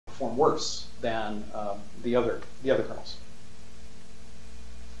perform worse than the other kernels.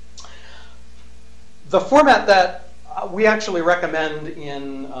 The format that we actually recommend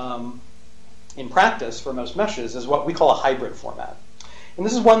in practice for most meshes is what we call a hybrid format. And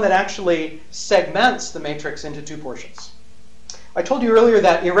this is one that actually segments the matrix into two portions. I told you earlier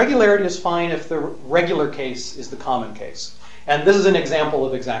that irregularity is fine if the regular case is the common case. And this is an example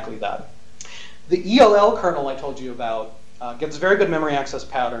of exactly that. The ELL kernel I told you about gets very good memory access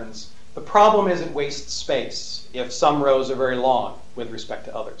patterns. The problem is it wastes space if some rows are very long with respect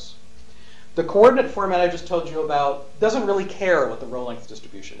to others. The coordinate format I just told you about doesn't really care what the row length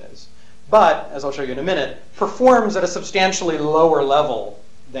distribution is, but, as I'll show you in a minute, performs at a substantially lower level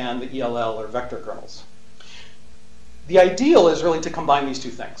than the ELL or vector kernels. The ideal is really to combine these two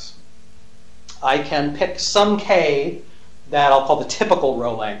things. I can pick some k that I'll call the typical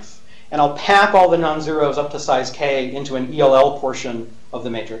row length, and I'll pack all the non-zeros up to size k into an ELL portion of the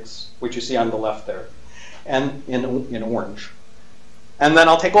matrix, which you see on the left there, and in orange. And then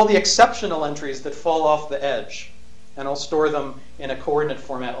I'll take all the exceptional entries that fall off the edge, and I'll store them in a coordinate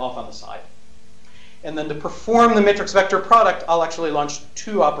format off on the side. And then to perform the matrix vector product, I'll actually launch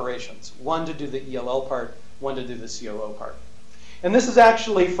two operations, one to do the ELL part, one to do the COO part. And this is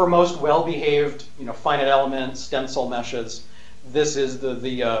actually, for most well-behaved finite element stencil meshes, this is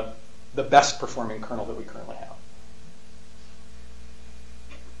the best performing kernel that we currently have.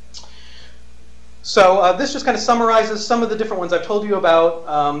 So this just kind of summarizes some of the different ones I've told you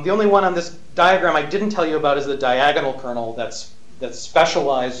about. The only one on this diagram I didn't tell you about is the diagonal kernel that's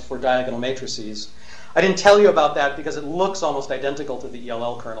specialized for diagonal matrices. I didn't tell you about that because it looks almost identical to the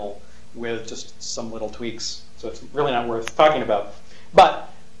ELL kernel with just some little tweaks. So it's really not worth talking about.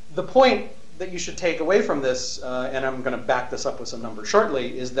 But the point that you should take away from this, and I'm going to back this up with some numbers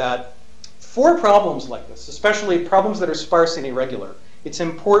shortly, is that for problems like this, especially problems that are sparse and irregular, it's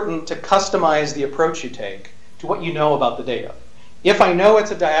important to customize the approach you take to what you know about the data. If I know it's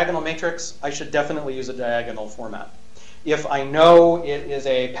a diagonal matrix, I should definitely use a diagonal format. If I know it is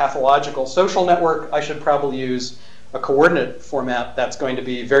a pathological social network, I should probably use a coordinate format that's going to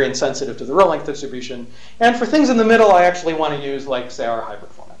be very insensitive to the row length distribution. And for things in the middle, I actually want to use, like, say, our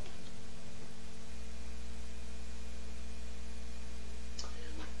hybrid format.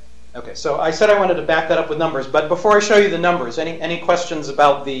 Okay, so I said I wanted to back that up with numbers, but before I show you the numbers, any questions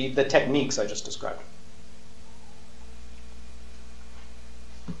about the techniques I just described?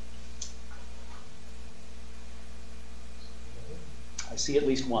 I see at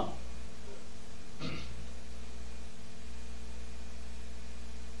least one.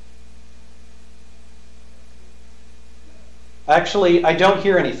 Actually, I don't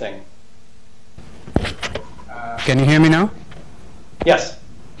hear anything. Can you hear me now? Yes.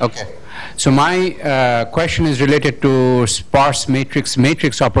 Okay. So my question is related to sparse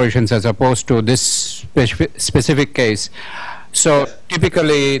matrix operations as opposed to this specific case. So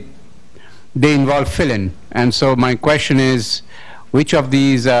typically they involve fill-in. And so my question is, which of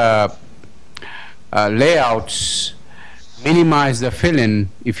these layouts minimize the fill-in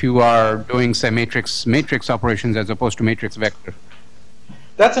if you are doing, say, matrix operations as opposed to matrix vector?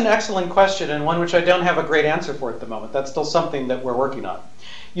 That's an excellent question, and one which I don't have a great answer for at the moment. That's still something that we're working on.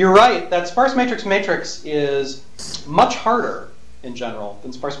 You're right that sparse matrix is much harder in general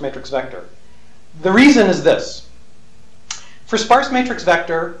than sparse matrix vector. The reason is this. For sparse matrix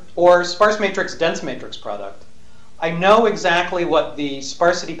vector or sparse matrix dense matrix product, I know exactly what the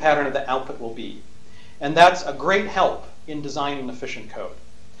sparsity pattern of the output will be. And that's a great help in designing efficient code.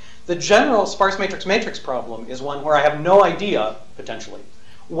 The general sparse matrix problem is one where I have no idea, potentially,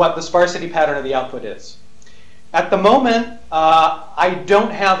 what the sparsity pattern of the output is. At the moment, I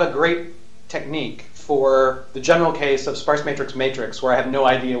don't have a great technique for the general case of sparse matrix where I have no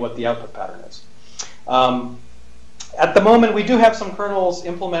idea what the output pattern is. At the moment, we do have some kernels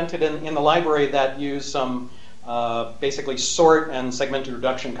implemented in the library that use some basically sort and segmented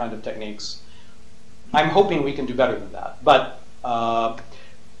reduction kind of techniques. I'm hoping we can do better than that, but I'm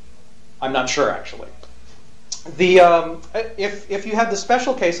not sure, actually. If you have the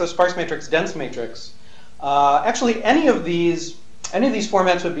special case of sparse matrix, dense matrix, actually any of these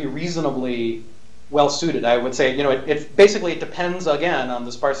formats would be reasonably well suited. I would say, it basically depends again on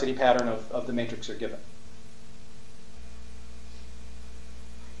the sparsity pattern of the matrix you're given.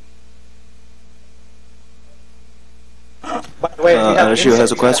 By the way, if you have Alessio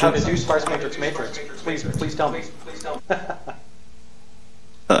has a question. How to do sparse matrix, please tell me.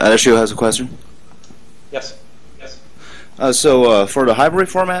 Alessio has a question. Yes. So for the hybrid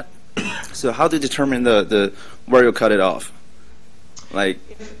format, so how do you determine the where you cut it off? Like,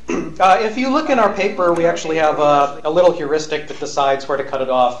 if you look in our paper, we actually have a little heuristic that decides where to cut it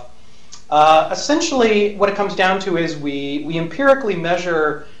off. Essentially, what it comes down to is we empirically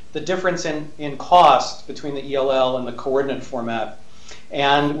measure the difference in cost between the ELL and the coordinate format.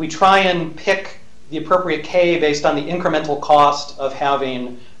 And we try and pick the appropriate K based on the incremental cost of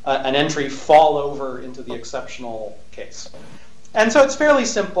having an entry fall over into the exceptional case. And so it's fairly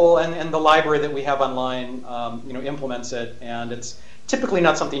simple, and the library that we have online implements it, and it's typically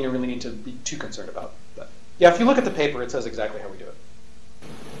not something you really need to be too concerned about. But yeah, if you look at the paper, it says exactly how we do it.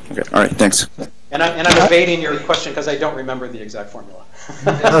 Okay, all right, thanks. And I'm evading your question because I don't remember the exact formula.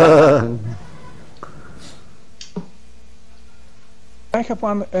 I have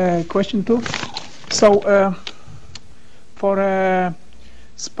one question too. So for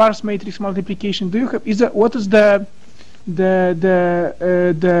sparse matrix multiplication, do you have what is the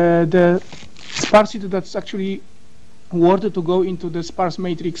sparsity that's actually worth it to go into the sparse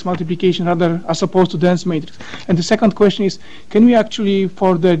matrix multiplication rather as opposed to dense matrix? And the second question is, can we actually,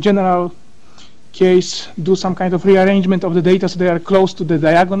 for the general case, do some kind of rearrangement of the data so they are close to the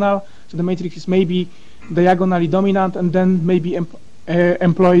diagonal, so the matrix is maybe diagonally dominant, and then maybe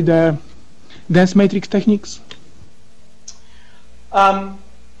employ the dense matrix techniques?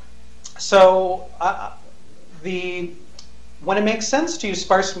 When it makes sense to use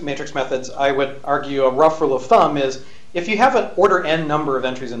sparse matrix methods, I would argue a rough rule of thumb is if you have an order n number of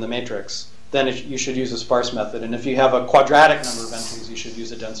entries in the matrix, then you should use a sparse method. And if you have a quadratic number of entries, you should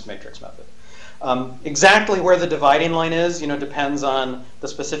use a dense matrix method. Exactly where the dividing line is, depends on the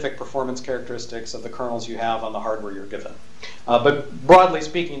specific performance characteristics of the kernels you have on the hardware you're given. But broadly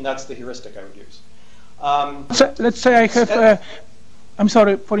speaking, that's the heuristic I would use. So let's say I have, I'm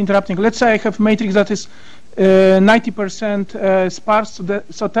sorry for interrupting. Let's say I have a matrix that is 90% sparse, so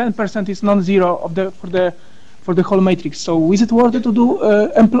 10% is non-zero for the whole matrix. So is it worth it to do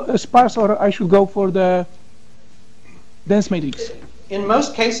sparse, or I should go for the dense matrix? In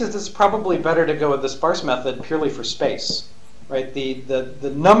most cases, it's probably better to go with the sparse method purely for space, right?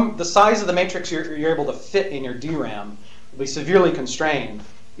 The size of the matrix you're able to fit in your DRAM will be severely constrained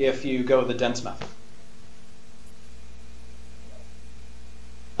if you go the dense method.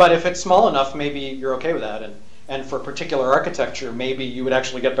 But if it's small enough, maybe you're okay with that. And for a particular architecture, maybe you would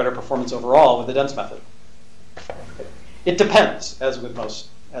actually get better performance overall with the dense method. It depends, as with most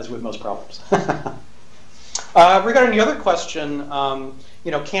problems. Regarding the other question,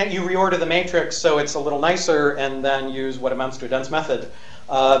 can't you reorder the matrix so it's a little nicer and then use what amounts to a dense method?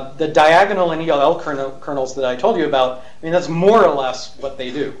 The diagonal and ELL kernels that I told you about, that's more or less what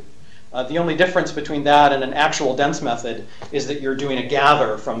they do. The only difference between that and an actual dense method is that you're doing a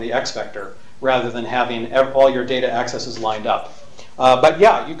gather from the X vector rather than having all your data accesses lined up. But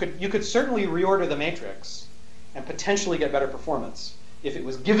yeah, you could certainly reorder the matrix and potentially get better performance if it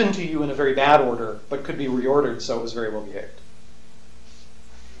was given to you in a very bad order, but could be reordered so it was very well behaved.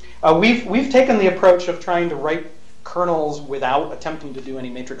 We've taken the approach of trying to write kernels without attempting to do any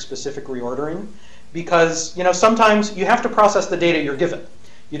matrix-specific reordering, because sometimes you have to process the data you're given.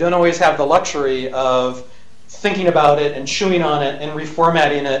 You don't always have the luxury of thinking about it and chewing on it and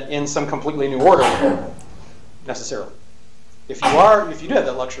reformatting it in some completely new order necessarily. If you do have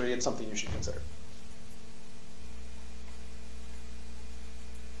that luxury, it's something you should consider.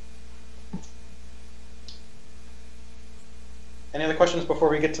 Any other questions before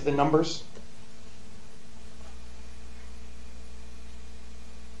we get to the numbers?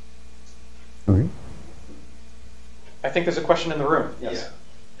 Okay. I think there's a question in the room. Yes.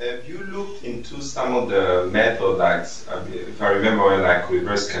 Yeah. Have you looked into some of the methods, like, if I remember, like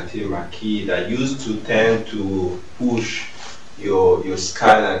reverse Cantil-Marquis, that used to tend to push your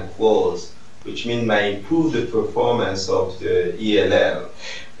skyline quotes, which means might improve the performance of the ELL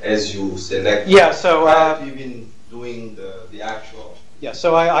as you select? Yeah. So have you been doing the actual? Yeah.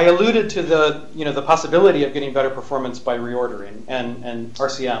 So I alluded to the possibility of getting better performance by reordering, and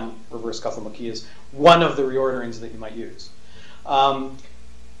RCM, reverse Cantil-Marquis, is one of the reorderings that you might use.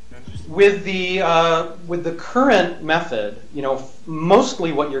 With the current method,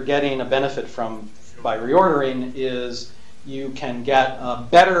 mostly what you're getting a benefit from by reordering is you can get a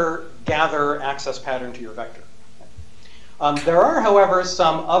better gather access pattern to your vector. There are, however,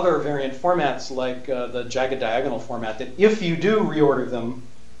 some other variant formats like the jagged diagonal format that if you do reorder them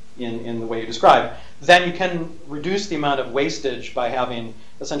in the way you described, then you can reduce the amount of wastage by having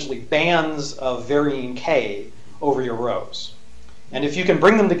essentially bands of varying k over your rows. And if you can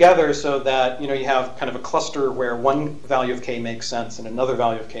bring them together so that you have kind of a cluster where one value of k makes sense and another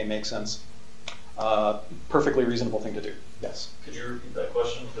value of k makes sense, perfectly reasonable thing to do. Yes. Could you repeat that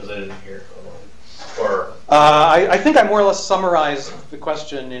question because I didn't hear it? Or I think I more or less summarized the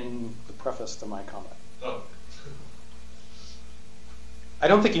question in the preface to my comment. Oh. I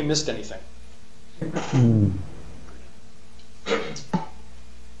don't think you missed anything.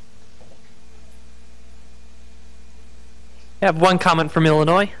 I have one comment from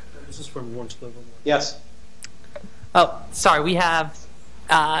Illinois. This is from Lawrence Livermore. Yes. Oh, sorry. We have,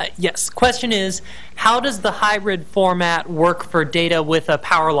 yes. Question is, how does the hybrid format work for data with a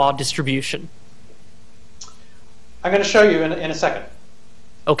power law distribution? I'm going to show you in a second.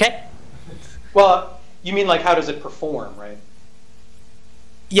 Okay. Well, you mean like how does it perform, right?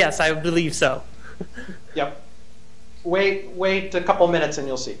 Yes, I believe so. Yep. Wait a couple minutes and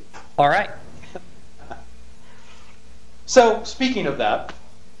you'll see. All right. So speaking of that,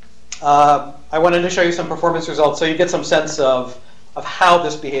 I wanted to show you some performance results so you get some sense of how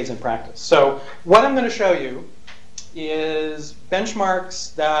this behaves in practice. So what I'm going to show you is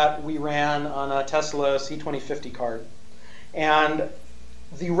benchmarks that we ran on a Tesla C2050 card. And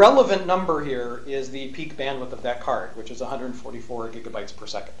the relevant number here is the peak bandwidth of that card, which is 144 gigabytes per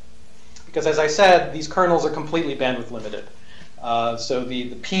second. Because as I said, these kernels are completely bandwidth limited. So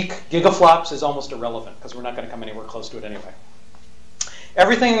the peak gigaflops is almost irrelevant because we're not going to come anywhere close to it anyway.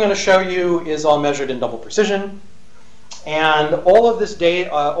 Everything I'm going to show you is all measured in double precision. And all of this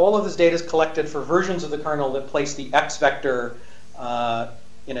data is collected for versions of the kernel that place the X vector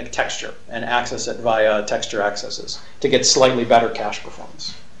in a texture and access it via texture accesses to get slightly better cache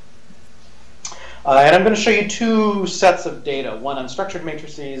performance. And I'm going to show you two sets of data, one on structured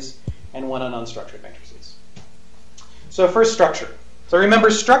matrices and one on unstructured matrices. So first, structured. So remember,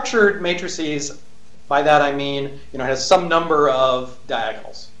 structured matrices, by that I mean, it has some number of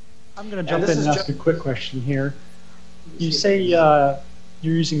diagonals. I'm going to jump in and ask a quick question here. You say you're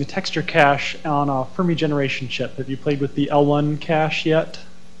using the texture cache on a Fermi generation chip. Have you played with the L1 cache yet?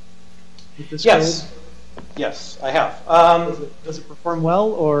 With this Yes. code? Yes, I have. Does it perform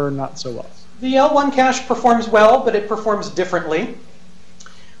well or not so well? The L1 cache performs well, but it performs differently.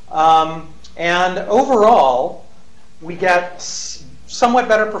 And overall, we get somewhat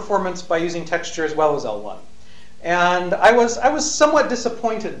better performance by using texture as well as L1. And I was somewhat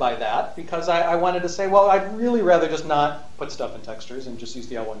disappointed by that because I wanted to say, well, I'd really rather just not put stuff in textures and just use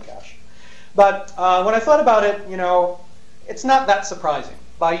the L1 cache. But when I thought about it, it's not that surprising.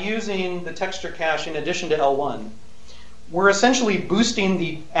 By using the texture cache in addition to L1, we're essentially boosting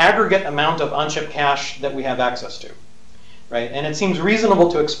the aggregate amount of on-chip cache that we have access to, right? And it seems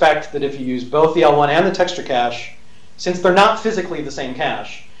reasonable to expect that if you use both the L1 and the texture cache, since they're not physically the same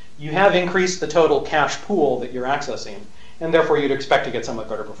cache, you have increased the total cache pool that you're accessing, and therefore you'd expect to get somewhat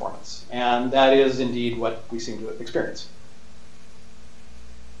better performance. And that is indeed what we seem to experience.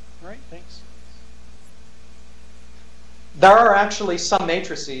 All right, thanks. There are actually some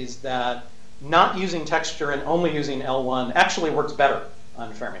matrices that not using texture and only using L1 actually works better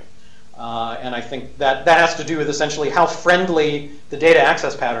on Fermi. And I think that has to do with essentially how friendly the data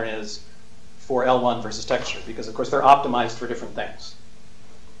access pattern is for L1 versus texture, because of course they're optimized for different things.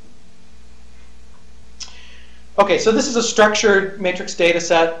 Okay, so this is a structured matrix data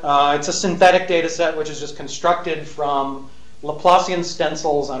set. It's a synthetic data set which is just constructed from Laplacian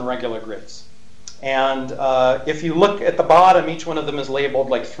stencils on regular grids. And if you look at the bottom, each one of them is labeled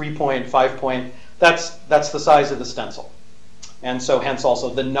like 3 point, 5 point. That's the size of the stencil. And so hence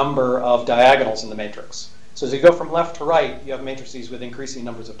also the number of diagonals in the matrix. So as you go from left to right, you have matrices with increasing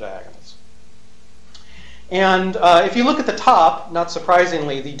numbers of diagonals. And if you look at the top, not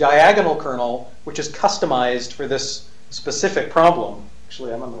surprisingly, the diagonal kernel, which is customized for this specific problem,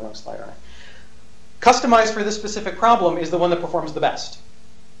 actually I'm on the wrong slide, aren't I? Customized for this specific problem is the one that performs the best.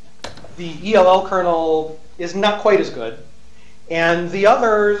 The ELL kernel is not quite as good, and the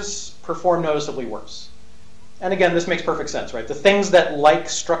others perform noticeably worse. And again, this makes perfect sense, right? The things that like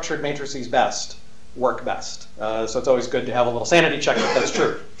structured matrices best work best. So it's always good to have a little sanity check if that's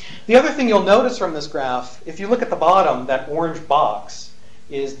true. The other thing you'll notice from this graph, if you look at the bottom, that orange box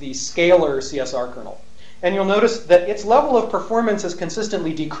is the scalar CSR kernel. And you'll notice that its level of performance is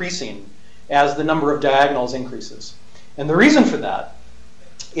consistently decreasing as the number of diagonals increases. And the reason for that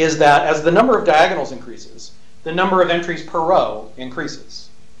is that as the number of diagonals increases, the number of entries per row increases.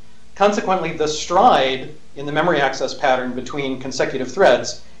 Consequently, the stride in the memory access pattern between consecutive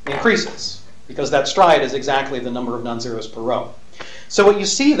threads increases, because that stride is exactly the number of non-zeros per row. So what you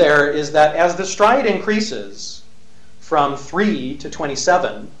see there is that as the stride increases from 3 to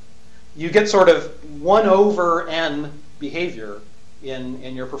 27, you get sort of 1 over n behavior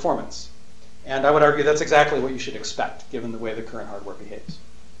in your performance. And I would argue that's exactly what you should expect, given the way the current hardware behaves.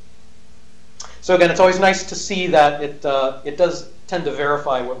 So again, it's always nice to see that it does tend to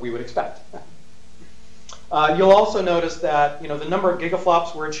verify what we would expect. You'll also notice that the number of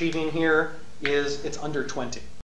gigaflops we're achieving here it's under 20.